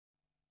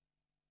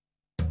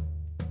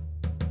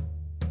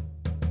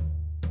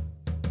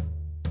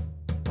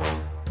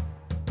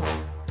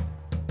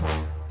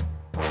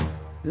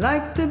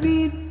Like the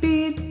beat,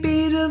 beat,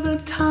 beat of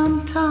the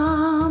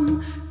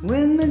tom-tom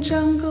when the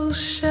jungle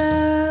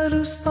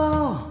shadows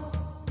fall.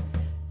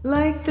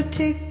 Like the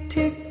tick,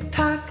 tick,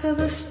 tock of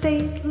the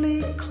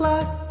stately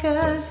clock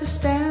as it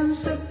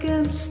stands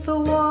against the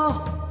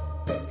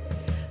wall.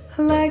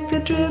 Like the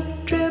drip,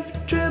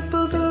 drip, drip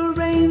of the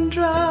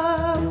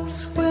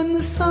raindrops when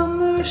the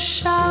summer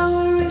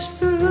shower is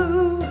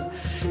through.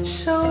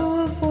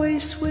 So a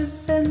voice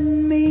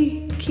within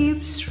me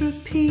keeps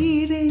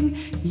repeating,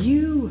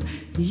 you,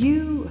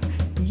 you,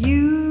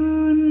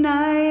 you,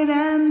 night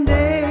and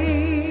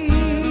day.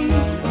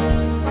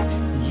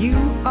 You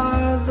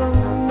are the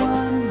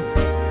one,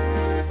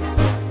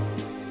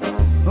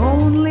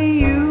 only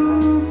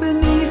you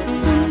beneath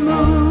the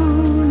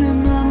moon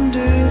and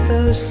under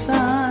the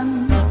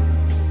sun.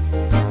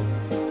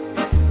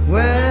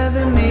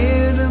 Whether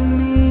near to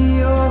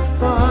me or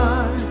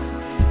far,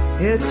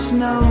 it's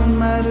no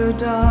matter,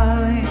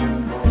 darling,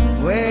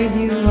 where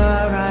you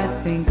are, I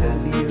think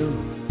of you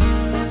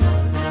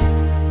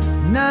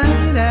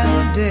night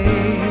and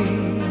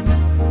day,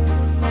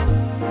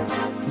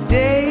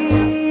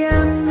 day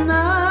and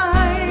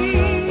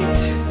night.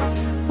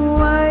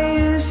 Why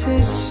is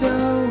it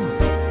so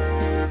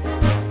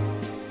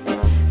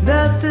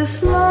that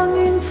this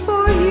longing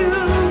for you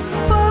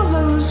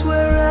follows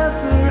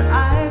wherever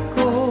I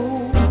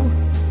go?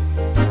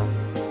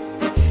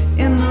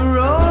 In the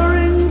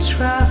roaring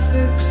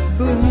traffic's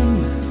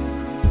boom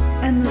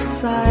and the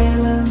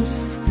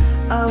silence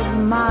of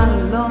my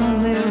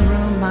lonely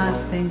room, I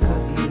think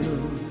of you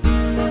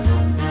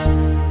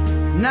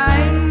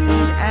night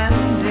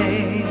and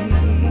day,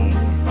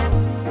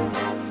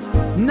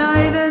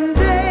 night and